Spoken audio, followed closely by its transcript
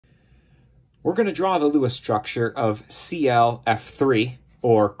we're going to draw the Lewis structure of ClF3,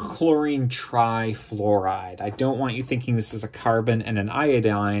 or chlorine trifluoride. I don't want you thinking this is a carbon and an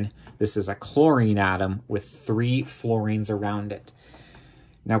iodine. This is a chlorine atom with 3 fluorines around it.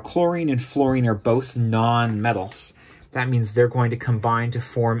 Now, chlorine and fluorine are both non-metals. That means they're going to combine to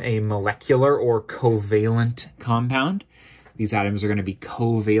form a molecular or covalent compound. These atoms are going to be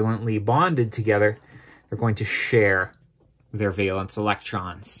covalently bonded together. They're going to share their valence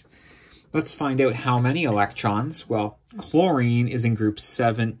electrons. Let's find out how many electrons. Well, chlorine is in group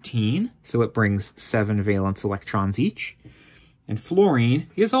 17, so it brings 7 valence electrons each. And fluorine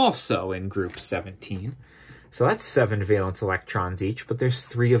is also in group 17. So that's 7 valence electrons each, but there's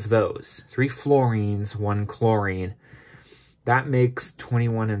 3 of those. 3 fluorines, 1 chlorine. That makes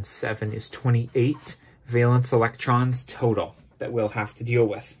 21 and 7 is 28 valence electrons total that we'll have to deal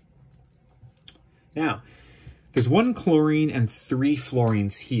with. Now, there's 1 chlorine and 3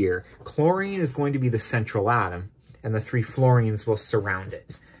 fluorines here. Chlorine is going to be the central atom, and the 3 fluorines will surround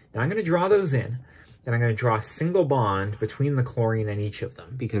it. Now I'm going to draw those in, and I'm going to draw a single bond between the chlorine and each of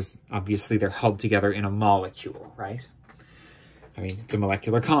them, because obviously they're held together in a molecule, right? I mean, it's a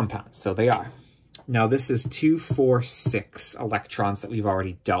molecular compound, so they are. Now this is 2, 4, 6 electrons that we've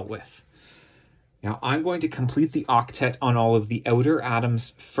already dealt with. Now I'm going to complete the octet on all of the outer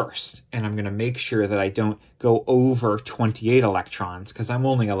atoms first, and I'm going to make sure that I don't go over 28 electrons, because I'm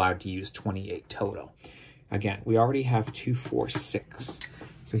only allowed to use 28 total. Again, we already have 2, 4, 6.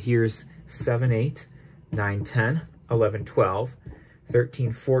 So here's 7, 8, 9, 10, 11, 12,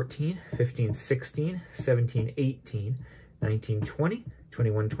 13, 14, 15, 16, 17, 18, 19, 20,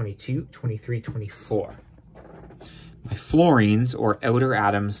 21, 22, 23, 24. My fluorines, or outer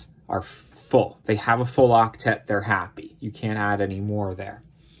atoms, are full. They have a full octet, they're happy. You can't add any more there.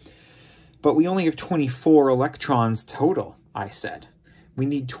 But we only have 24 electrons total, I said. We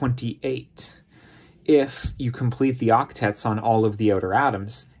need 28. If you complete the octets on all of the outer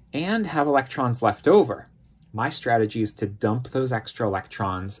atoms and have electrons left over, my strategy is to dump those extra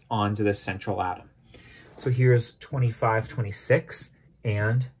electrons onto the central atom. So here's 25, 26,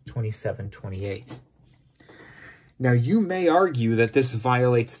 and 27, 28. Now, you may argue that this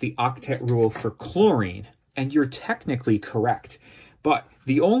violates the octet rule for chlorine, and you're technically correct. But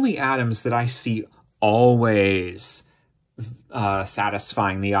the only atoms that I see always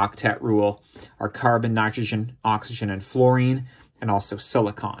satisfying the octet rule are carbon, nitrogen, oxygen, and fluorine, and also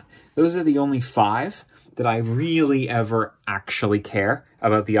silicon. Those are the only 5 that I really ever actually care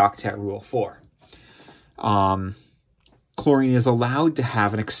about the octet rule for. Chlorine is allowed to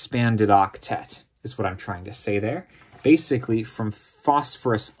have an expanded octet, is what I'm trying to say there. Basically, from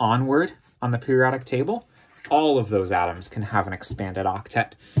phosphorus onward on the periodic table, all of those atoms can have an expanded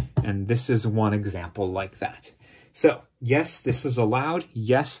octet, and this is one example like that. So, yes, this is allowed.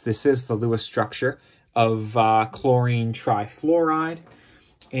 Yes, this is the Lewis structure of chlorine trifluoride.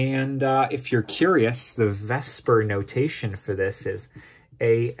 And if you're curious, the VSEPR notation for this is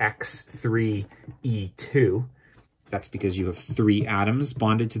AX3E2. That's because you have 3 atoms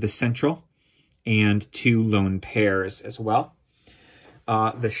bonded to the central and 2 lone pairs as well.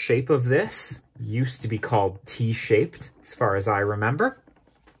 The shape of this used to be called T-shaped, as far as I remember.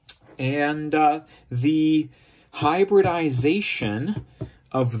 And the hybridization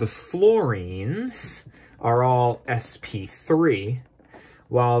of the fluorines are all sp3,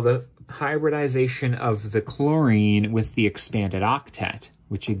 while the hybridization of the chlorine with the expanded octet,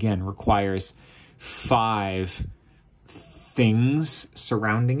 which again requires 5 things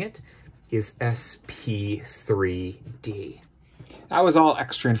surrounding it, is sp3d. That was all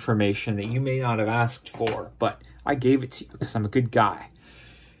extra information that you may not have asked for, but I gave it to you because I'm a good guy.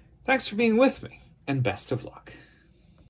 Thanks for being with me, and best of luck.